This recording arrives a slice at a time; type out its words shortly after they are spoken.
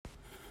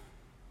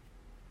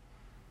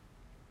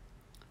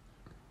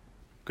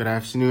Good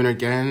afternoon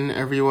again,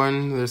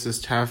 everyone. This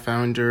is TAF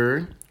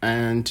Founder,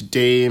 and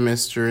today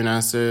Mr.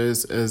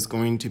 Nasses is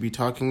going to be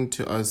talking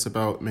to us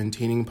about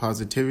maintaining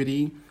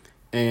positivity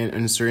in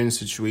uncertain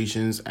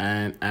situations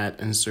and at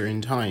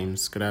uncertain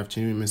times. Good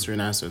afternoon, Mr.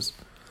 Nasses.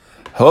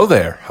 Hello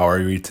there. How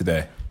are you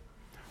today?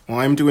 Well,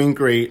 I'm doing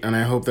great, and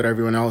I hope that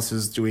everyone else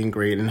is doing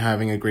great and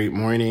having a great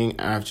morning,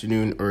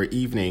 afternoon, or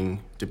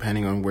evening,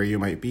 depending on where you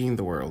might be in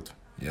the world.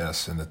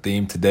 Yes, and the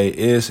theme today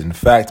is, in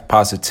fact,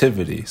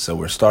 positivity. So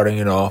we're starting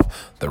it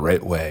off the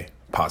right way,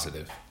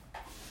 positive.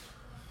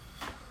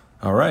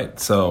 All right,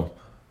 so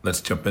let's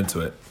jump into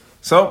it.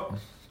 So,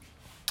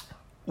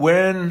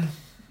 when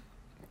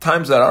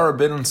times that are a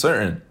bit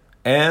uncertain,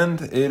 and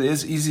it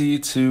is easy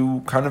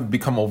to kind of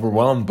become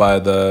overwhelmed by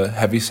the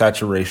heavy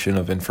saturation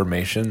of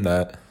information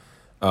that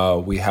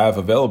we have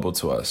available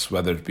to us,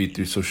 whether it be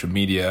through social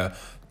media,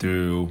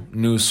 through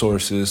news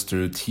sources,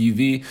 through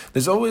TV.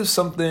 There's always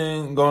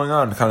something going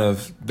on kind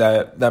of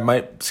that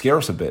might scare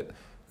us a bit,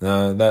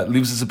 that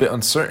leaves us a bit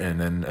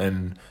uncertain.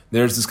 And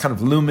there's this kind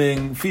of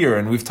looming fear.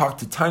 And we've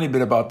talked a tiny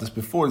bit about this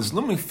before, this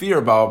looming fear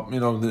about,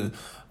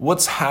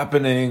 what's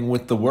happening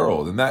with the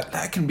world. And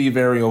that can be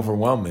very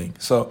overwhelming.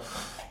 So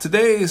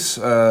today's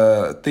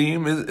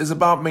theme is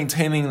about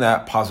maintaining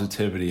that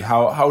positivity.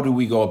 How do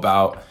we go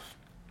about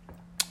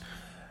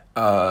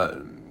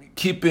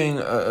keeping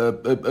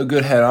a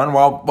good head on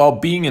while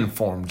being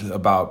informed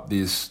about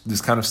these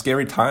kind of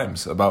scary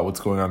times, about what's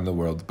going on in the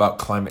world, about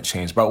climate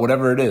change, about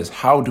whatever it is?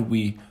 How do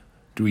we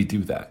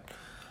do that?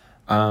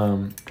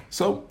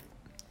 So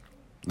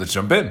let's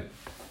jump in.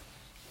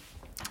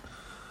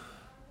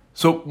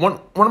 So one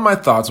of my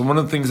thoughts, and one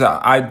of the things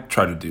that I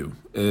try to do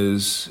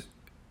is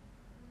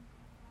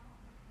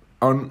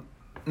not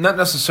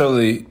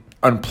necessarily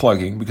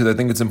unplugging, because I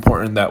think it's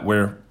important that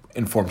we're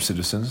informed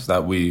citizens,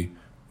 that we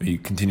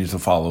continue to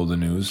follow the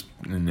news,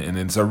 and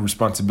it's our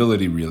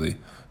responsibility, really.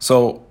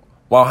 So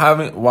while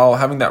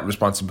having that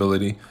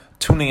responsibility,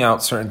 tuning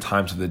out certain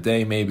times of the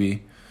day,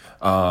 maybe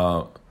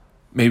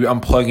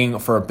unplugging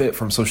for a bit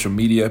from social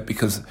media,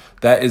 because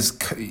that is,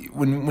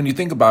 when you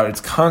think about it, it's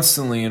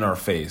constantly in our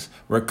face.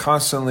 We're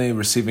constantly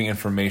receiving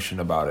information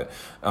about it,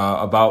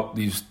 about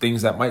these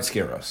things that might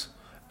scare us.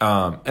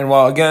 And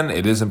while, again,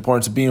 it is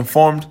important to be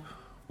informed,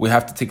 we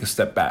have to take a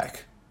step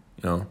back,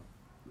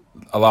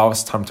 allow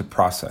us time to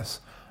process.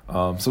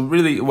 So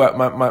really, what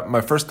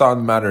my first thought on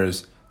the matter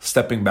is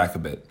stepping back a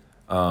bit.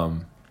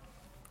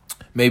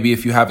 Maybe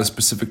if you have a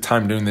specific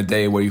time during the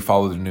day where you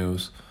follow the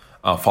news,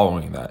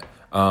 following that.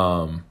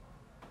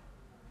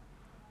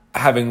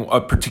 Having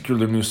a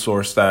particular news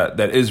source that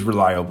is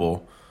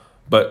reliable,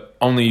 but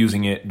only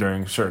using it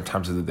during certain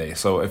times of the day.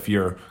 So if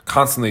you're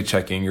constantly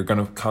checking, you're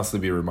going to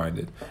constantly be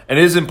reminded. And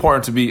it is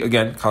important to be,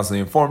 again, constantly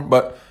informed,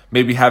 but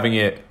maybe having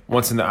it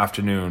once in the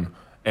afternoon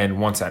and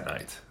once at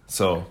night.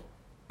 So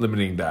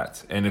limiting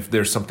that. And if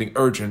there's something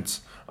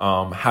urgent,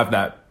 have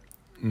that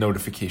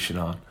notification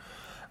on.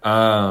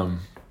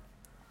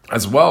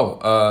 As well,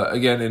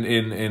 again,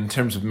 in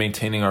terms of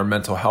maintaining our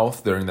mental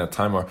health during that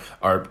time,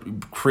 or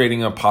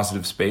creating a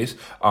positive space,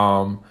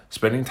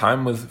 spending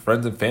time with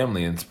friends and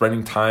family, and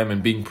spending time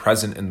and being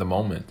present in the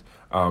moment.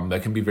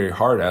 That can be very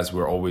hard, as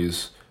we're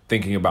always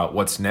thinking about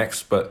what's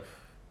next. But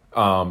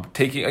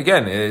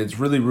it's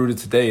really rooted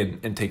today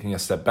in taking a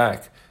step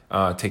back,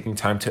 taking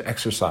time to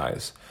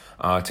exercise,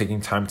 taking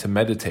time to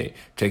meditate,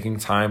 taking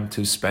time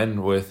to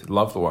spend with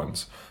loved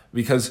ones.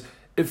 Because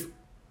if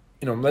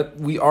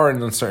we are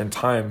in uncertain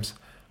times,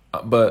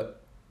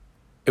 but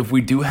if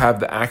we do have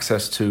the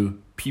access to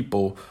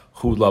people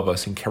who love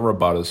us and care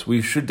about us,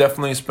 we should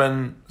definitely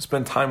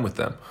spend time with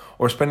them,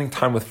 or spending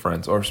time with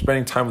friends, or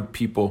spending time with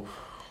people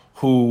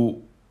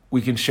who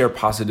we can share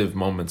positive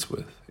moments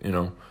with.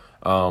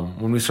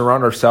 When we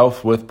surround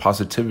ourselves with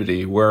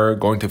positivity, we're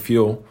going to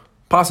feel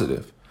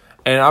positive.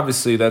 And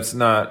obviously that's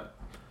not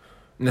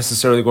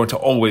necessarily going to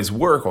always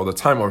work all the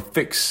time, or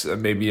fix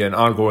maybe an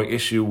ongoing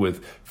issue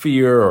with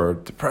fear or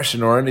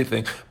depression or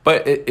anything,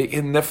 but it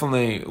can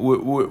definitely,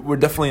 we're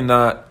definitely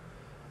not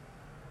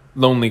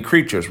lonely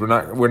creatures.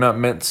 We're not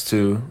meant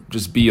to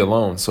just be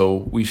alone.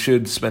 So we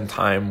should spend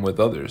time with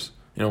others,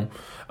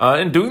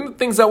 and doing the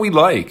things that we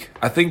like.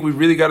 I think we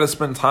really got to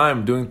spend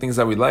time doing things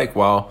that we like.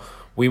 While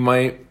we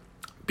might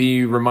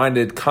be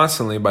reminded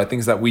constantly by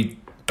things that we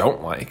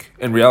don't like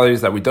and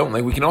realities that we don't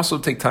like, we can also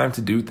take time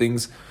to do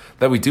things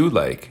that we do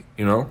like,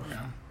 Yeah.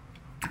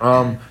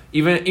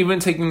 Even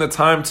taking the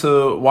time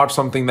to watch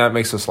something that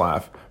makes us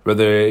laugh.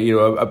 Whether,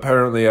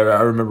 apparently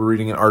I remember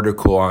reading an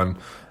article on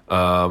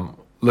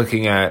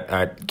looking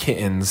at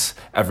kittens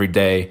every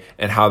day,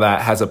 and how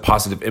that has a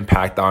positive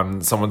impact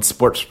on someone's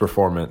sports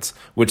performance,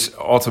 which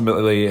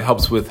ultimately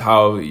helps with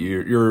how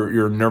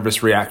your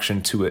nervous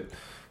reaction to it.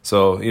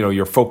 So,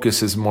 your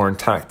focus is more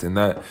intact, and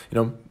that,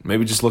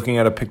 maybe just looking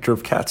at a picture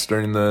of cats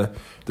during the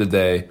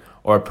day,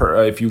 or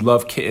if you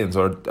love kittens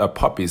or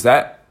puppies,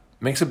 that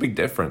makes a big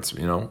difference,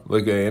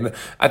 and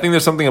I think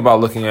there's something about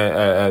looking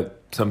at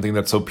something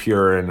that's so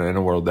pure in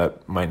a world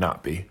that might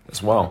not be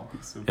as well,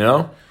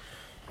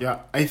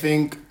 Yeah, I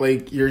think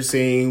like you're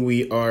saying,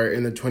 we are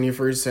in the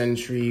 21st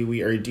century,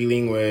 we are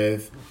dealing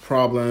with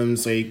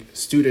problems like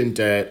student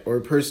debt or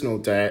personal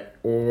debt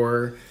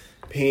or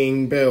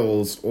paying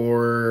bills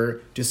or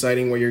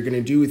deciding what you're going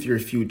to do with your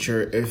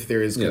future if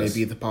there is going to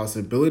be the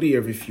possibility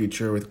of a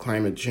future with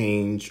climate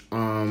change.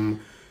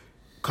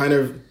 Kind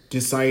of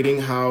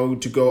deciding how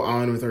to go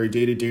on with our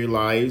day-to-day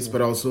lives,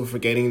 but also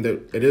forgetting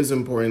that it is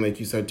important, like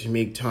you said, to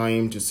make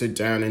time to sit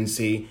down and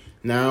say,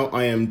 now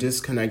I am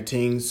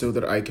disconnecting so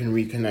that I can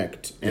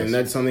reconnect. And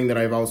that's something that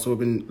I've also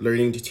been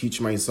learning to teach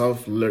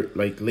myself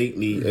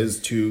lately, is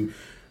to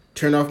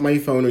turn off my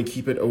phone or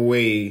keep it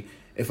away.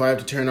 If I have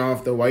to turn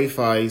off the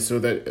Wi-Fi so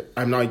that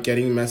I'm not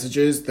getting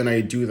messages, then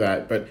I do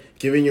that. But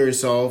giving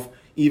yourself,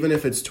 even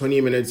if it's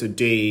 20 minutes a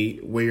day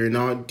where you're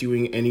not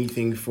doing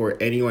anything for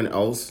anyone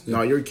else,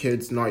 not your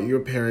kids, not your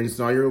parents,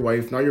 not your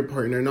wife, not your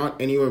partner, not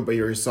anyone but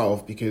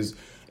yourself, because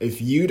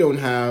if you don't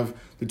have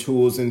the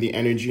tools and the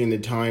energy and the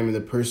time and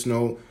the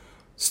personal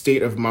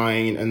state of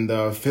mind and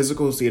the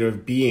physical state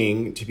of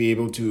being to be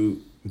able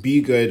to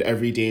be good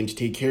every day and to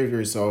take care of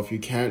yourself, you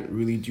can't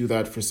really do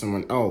that for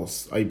someone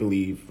else, I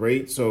believe,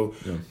 right? So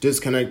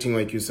disconnecting,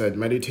 like you said,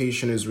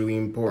 meditation is really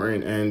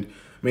important. And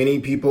many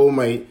people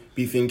might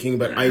be thinking,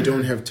 but I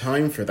don't have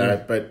time for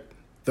that. But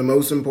the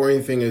most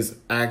important thing is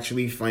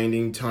actually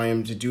finding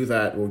time to do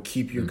that will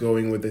keep you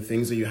going with the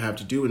things that you have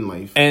to do in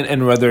life.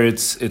 And whether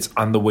it's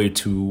on the way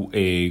to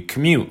a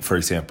commute, for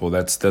example,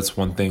 that's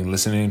one thing.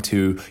 Listening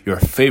to your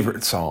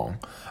favorite song,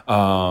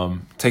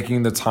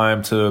 taking the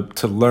time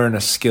to learn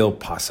a skill,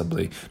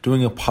 possibly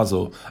doing a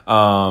puzzle,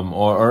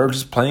 or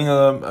just playing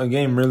a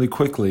game really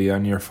quickly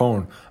on your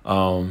phone.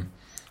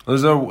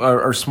 Those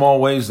are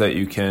small ways that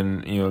you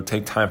can,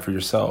 take time for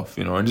yourself,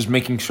 and just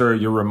making sure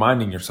you're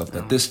reminding yourself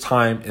that this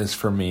time is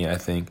for me. I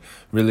think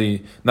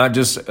really not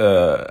just,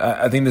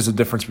 I think there's a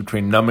difference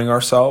between numbing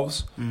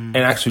ourselves and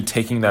actually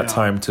taking that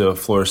time to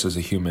flourish as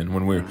a human.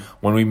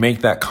 When we make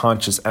that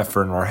conscious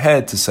effort in our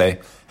head to say,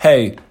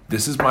 hey,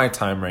 this is my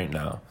time right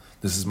now.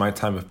 This is my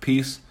time of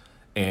peace,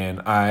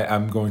 and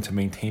I'm going to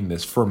maintain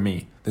this for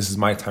me. This is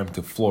my time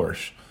to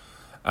flourish.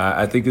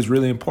 I think is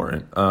really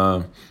important.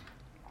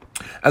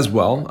 As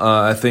well,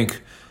 I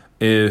think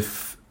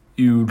if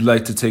you'd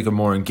like to take a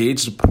more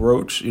engaged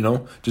approach,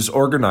 just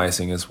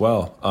organizing as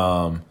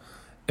well,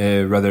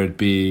 whether it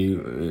be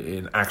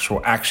an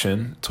actual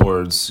action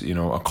towards,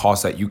 a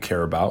cause that you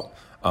care about,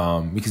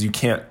 because you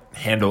can't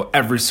handle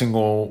every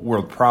single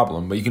world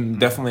problem, but you can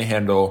definitely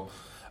handle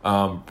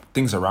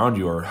things around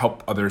you or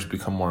help others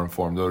become more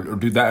informed or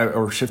do that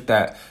or shift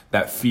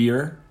that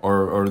fear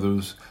or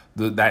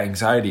that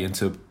anxiety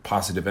into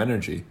positive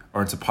energy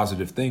or into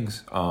positive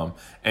things,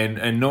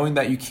 and knowing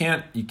that you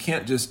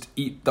can't just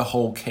eat the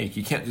whole cake.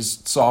 You can't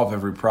just solve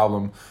every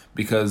problem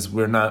because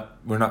we're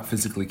not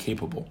physically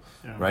capable,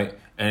 right?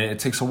 And it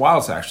takes a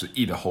while to actually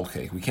eat a whole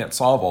cake. We can't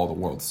solve all the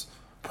world's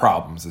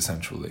problems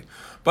essentially,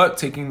 but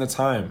taking the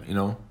time,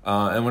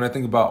 and when I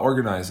think about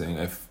organizing,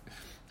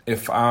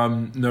 if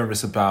I'm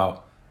nervous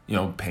about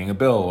paying a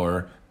bill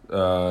or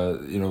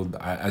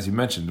as you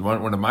mentioned,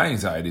 one of my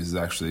anxieties is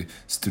actually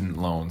student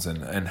loans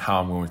and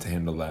how I'm going to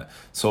handle that.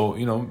 So,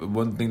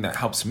 one thing that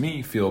helps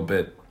me feel a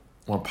bit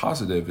more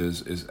positive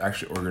is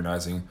actually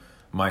organizing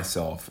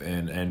myself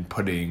and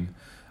putting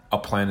a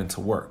plan into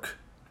work.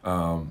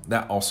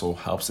 That also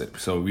helps it.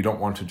 So we don't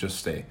want to just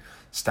stay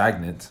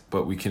stagnant,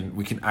 but we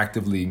can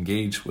actively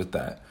engage with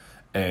that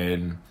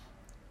and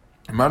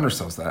remind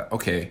ourselves that,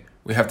 okay,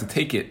 we have to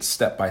take it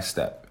step by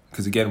step.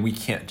 Because again, we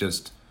can't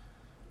just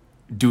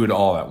do it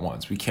all at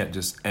once. We can't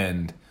just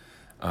end,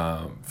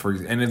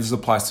 and this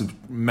applies to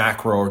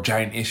macro or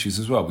giant issues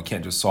as well. We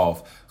can't just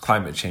solve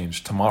climate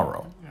change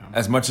tomorrow.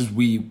 As much as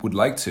we would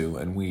like to,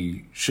 and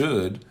we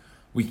should,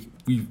 we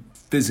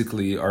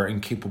physically are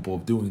incapable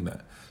of doing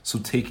that. So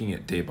taking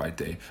it day by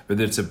day,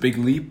 whether it's a big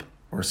leap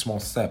or a small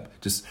step,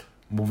 just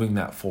moving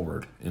that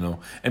forward,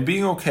 and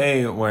being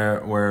okay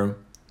where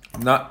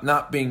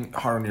not being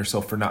hard on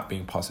yourself for not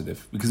being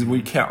positive, because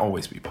we can't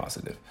always be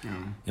positive.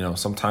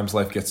 Sometimes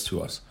life gets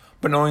to us.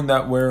 But knowing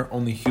that we're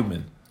only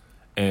human,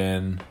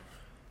 and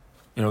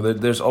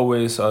that there's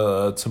always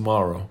a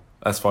tomorrow,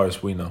 as far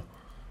as we know,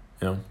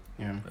 and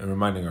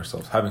reminding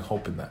ourselves, having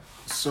hope in that.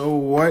 So,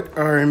 what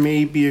are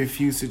maybe a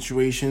few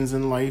situations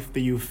in life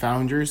that you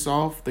found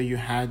yourself that you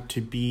had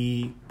to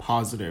be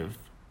positive,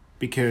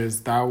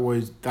 because that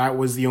was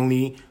the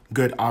only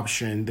good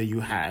option that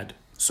you had?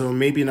 So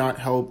maybe not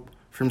help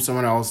from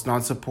someone else,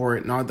 not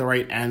support, not the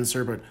right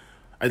answer, but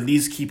at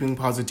least keeping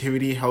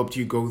positivity helped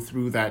you go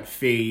through that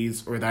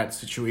phase or that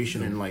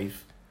situation in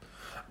life.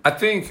 I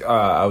think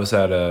I was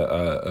at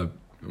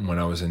when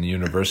I was in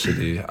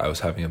university, I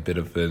was having a bit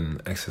of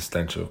an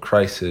existential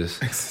crisis.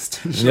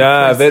 Crisis.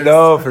 But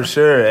no, for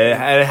sure, it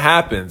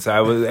happens.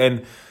 I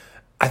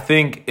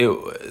think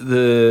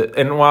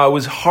while it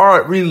was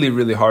hard, really,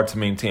 really hard to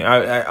maintain,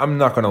 I'm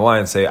not going to lie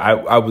and say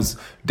I was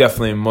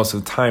definitely most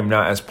of the time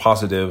not as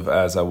positive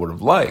as I would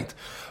have liked.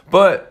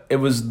 But it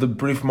was the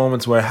brief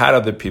moments where I had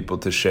other people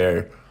to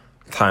share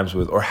times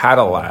with, or had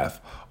a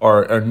laugh,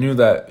 or knew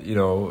that,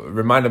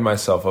 reminded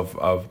myself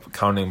of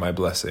counting my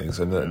blessings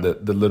and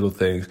the little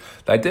things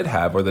that I did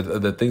have, or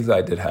the things that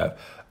I did have,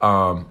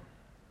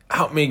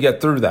 helped me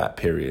get through that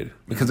period.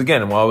 Because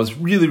again, while it was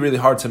really, really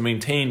hard to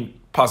maintain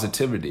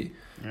positivity,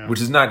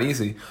 which is not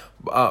easy,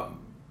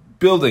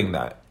 building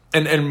that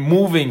and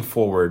moving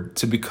forward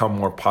to become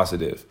more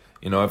positive.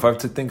 If I have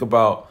to think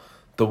about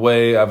the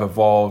way I've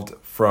evolved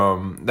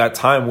from that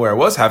time where I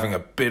was having a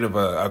bit of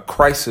a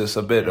crisis,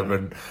 a bit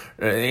of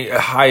a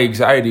high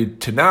anxiety,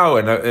 to now,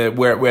 and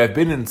where I've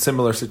been in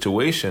similar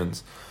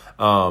situations,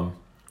 I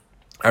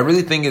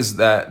really think is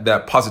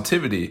that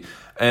positivity.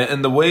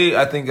 And the way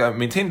I think I've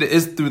maintained it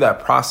is through that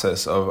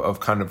process of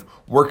kind of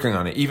working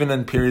on it, even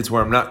in periods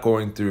where I'm not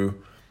going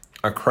through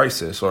a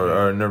crisis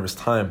or a nervous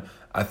time.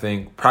 I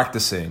think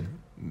practicing,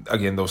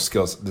 again, those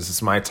skills. This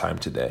is my time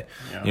today.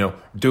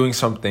 Doing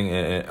something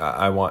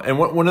I want. And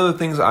one of the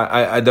things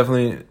I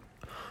definitely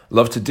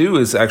love to do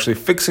is actually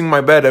fixing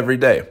my bed every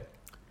day.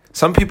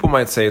 Some people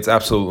might say it's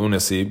absolute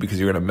lunacy because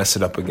you're going to mess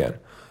it up again.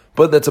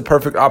 But that's a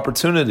perfect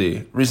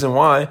opportunity. Reason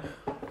why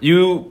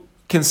you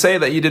can say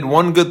that you did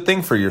one good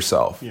thing for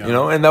yourself,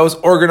 and that was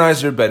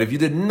organize your bed. If you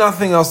did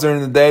nothing else during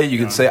the day, you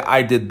can say,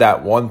 I did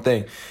that one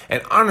thing.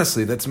 And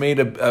honestly, that's made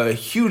a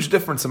huge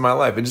difference in my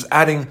life. And just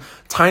adding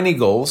tiny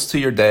goals to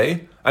your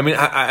day. I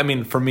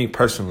mean, for me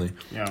personally,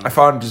 I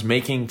found just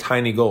making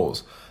tiny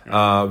goals,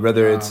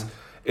 whether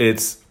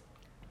it's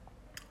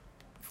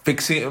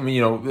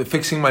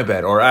fixing my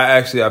bed, or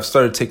I've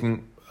started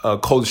taking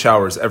cold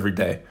showers every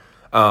day,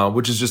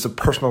 which is just a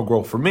personal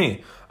goal for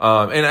me.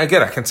 And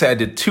again, I can say I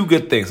did two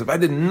good things. If I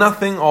did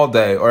nothing all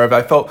day, or if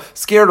I felt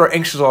scared or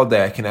anxious all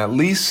day, I can at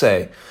least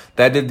say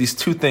that I did these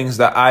two things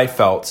that I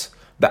felt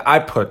that I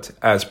put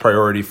as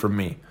priority for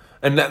me.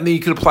 And that you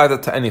could apply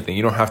that to anything.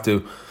 You don't have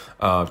to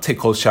take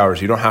cold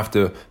showers. You don't have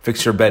to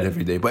fix your bed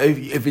every day. But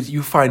if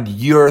you find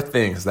your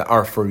things that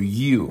are for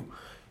you,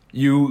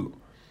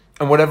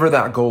 and whatever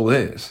that goal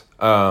is,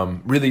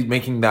 really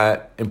making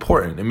that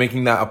important and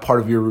making that a part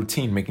of your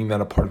routine, making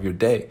that a part of your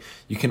day,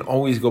 you can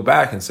always go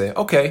back and say,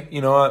 okay, you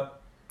know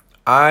what?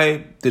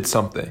 I did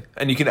something.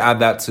 And you can add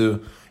that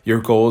to your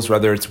goals,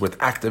 whether it's with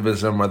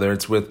activism, whether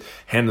it's with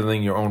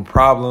handling your own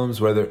problems,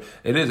 whether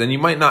it is. And you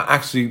might not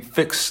actually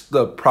fix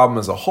the problem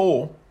as a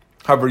whole.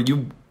 However,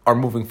 you are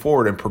moving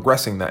forward and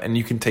progressing that. And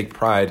you can take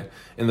pride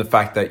in the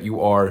fact that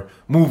you are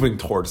moving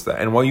towards that.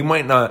 And while you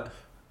might not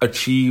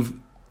achieve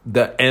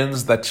the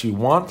ends that you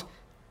want,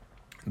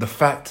 the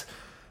fact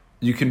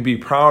you can be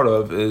proud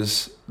of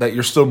is that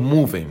you're still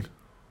moving.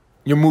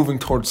 You're moving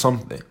towards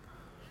something.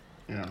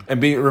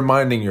 And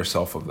reminding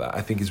yourself of that,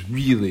 I think, is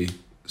really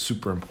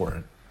super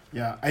important.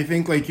 Yeah, I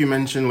think like you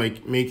mentioned,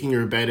 like making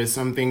your bed is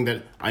something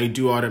that I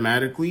do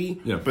automatically.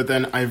 But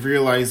then I've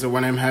realized that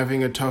when I'm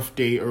having a tough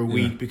day or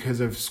week because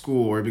of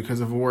school or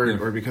because of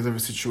work or because of a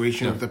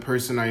situation of the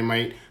person I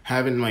might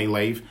have in my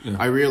life,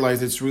 I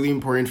realize it's really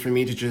important for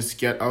me to just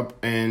get up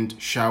and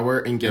shower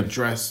and get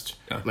dressed.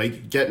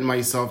 Like getting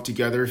myself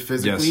together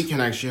physically can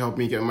actually help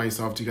me get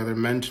myself together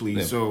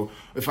mentally. So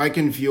if I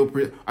can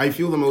I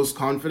feel the most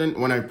confident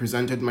when I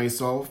presented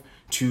myself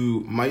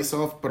to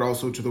myself, but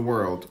also to the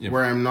world,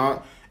 where I'm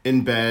not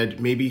in bed,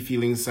 maybe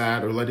feeling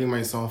sad or letting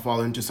myself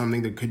fall into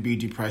something that could be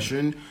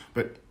depression.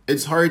 But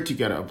it's hard to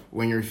get up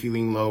when you're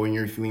feeling low and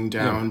you're feeling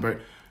down, but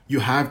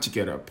you have to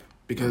get up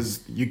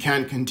because you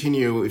can't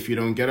continue if you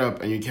don't get up,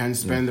 and you can't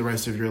spend the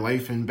rest of your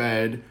life in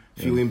bed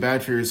feeling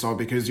bad for yourself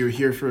because you're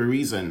here for a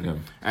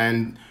reason.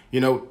 And,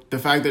 the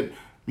fact that,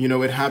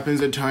 it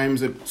happens at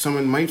times that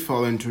someone might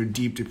fall into a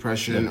deep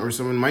depression or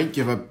someone might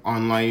give up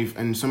on life,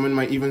 and someone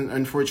might even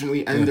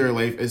unfortunately end their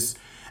life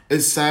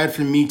is sad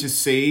for me to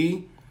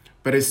say.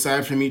 But it's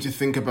sad for me to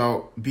think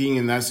about being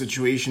in that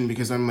situation,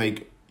 because I'm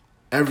like,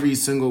 every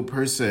single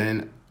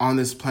person on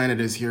this planet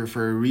is here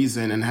for a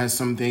reason and has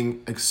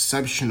something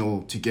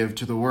exceptional to give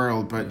to the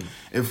world. But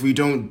if we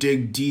don't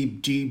dig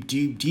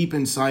deep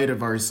inside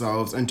of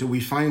ourselves until we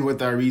find what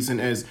that reason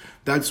is,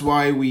 that's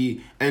why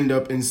we end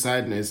up in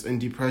sadness and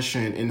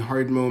depression, in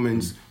hard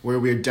moments where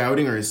we're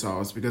doubting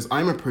ourselves. Because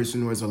I'm a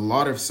person who has a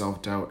lot of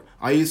self-doubt.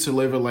 I used to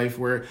live a life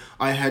where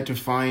I had to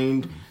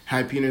find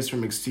happiness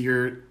from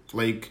exterior,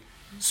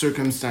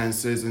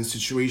 circumstances and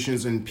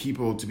situations and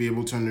people, to be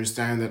able to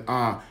understand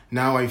that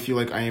now I feel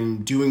like I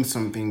am doing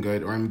something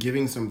good or I'm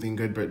giving something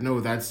good. But no,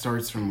 that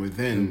starts from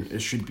within.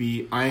 It should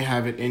be, I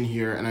have it in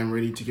here and I'm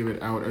ready to give it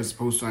out, as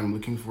opposed to I'm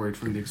looking for it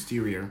from the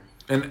exterior.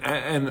 And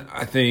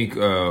I think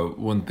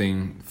one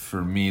thing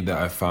for me that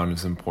I found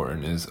is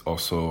important is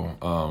also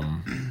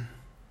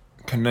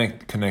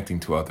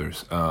connecting to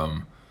others,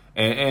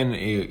 and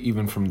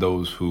even from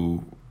those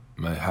who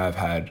might have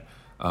had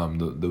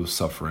those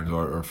sufferings,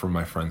 or for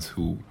my friends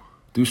who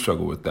do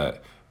struggle with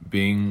that,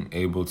 being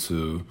able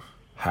to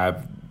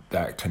have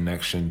that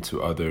connection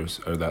to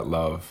others, or that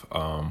love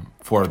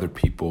for other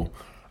people.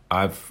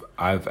 I've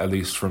at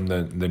least from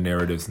the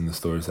narratives and the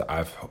stories that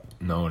I've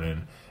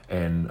known,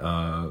 and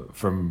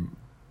from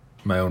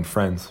my own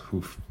friends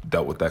who've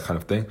dealt with that kind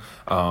of thing,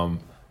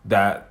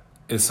 that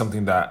is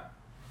something that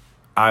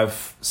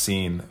I've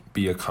seen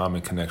be a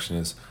common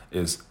connection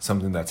is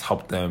something that's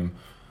helped them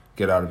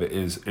get out of it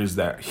is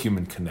that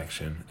human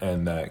connection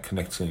and that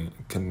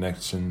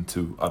connection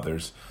to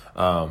others.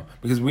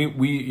 Because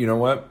we you know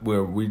what,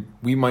 where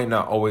we might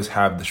not always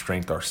have the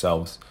strength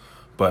ourselves,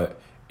 but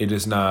it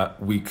is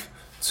not weak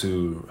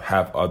to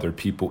have other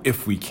people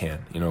if we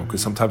can,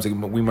 because sometimes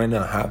we might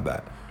not have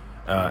that,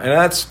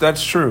 and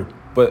that's true.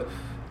 But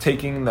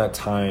taking that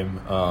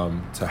time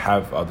to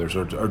have others,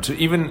 or to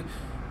even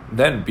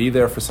then be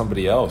there for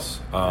somebody else,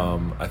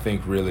 I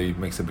think really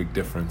makes a big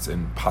difference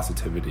in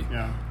positivity.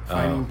 Yeah,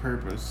 finding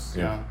purpose.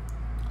 Yeah.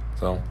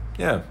 So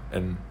yeah,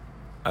 and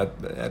I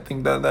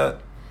think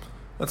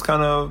that's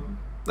kind of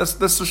that's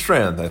the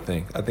strand. I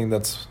think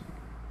that's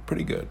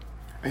pretty good.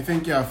 I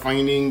think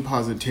finding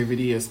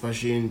positivity,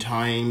 especially in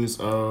times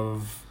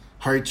of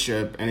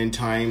hardship and in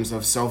times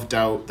of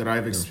self-doubt that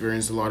I've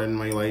experienced a lot in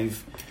my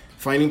life.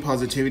 Finding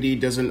positivity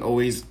doesn't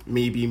always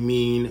maybe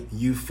mean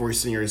you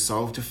forcing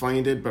yourself to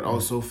find it, but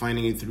also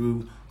finding it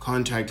through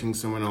contacting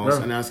someone else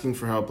and asking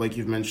for help, like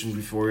you've mentioned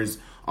before, is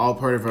all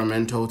part of our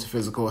mental to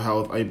physical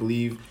health. I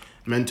believe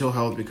mental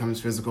health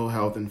becomes physical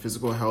health, and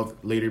physical health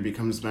later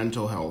becomes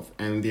mental health,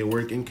 and they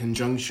work in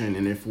conjunction.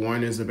 And if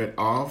one is a bit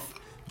off,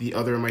 the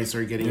other might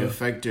start getting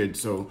affected.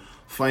 So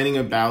finding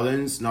a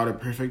balance, not a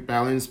perfect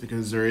balance,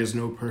 because there is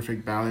no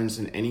perfect balance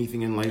in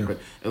anything in life, but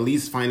at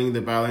least finding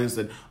the balance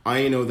that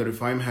I know that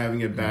if I'm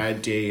having a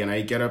bad day and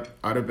I get up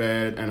out of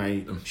bed and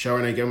I shower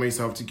and I get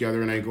myself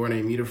together and I go and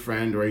I meet a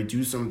friend or I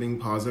do something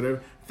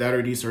positive, that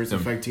already starts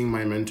affecting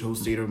my mental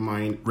state of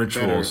mind.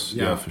 Rituals,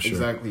 better. For sure.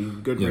 Exactly.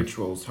 Good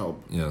rituals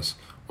help. Yes.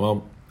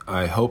 Well,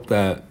 I hope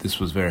that this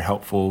was very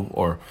helpful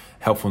or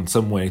helpful in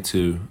some way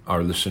to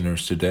our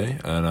listeners today.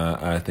 And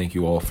I thank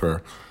you all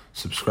for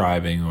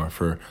subscribing or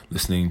for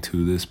listening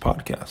to this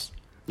podcast.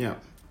 Yeah.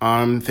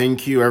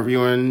 Thank you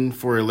everyone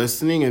for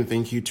listening, and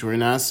thank you to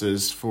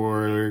Renasus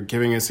for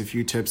giving us a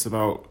few tips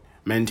about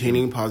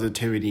maintaining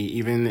positivity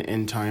even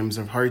in times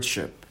of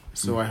hardship.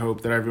 So I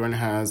hope that everyone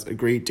has a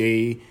great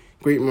day,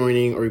 great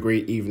morning, or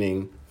great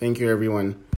evening. Thank you everyone.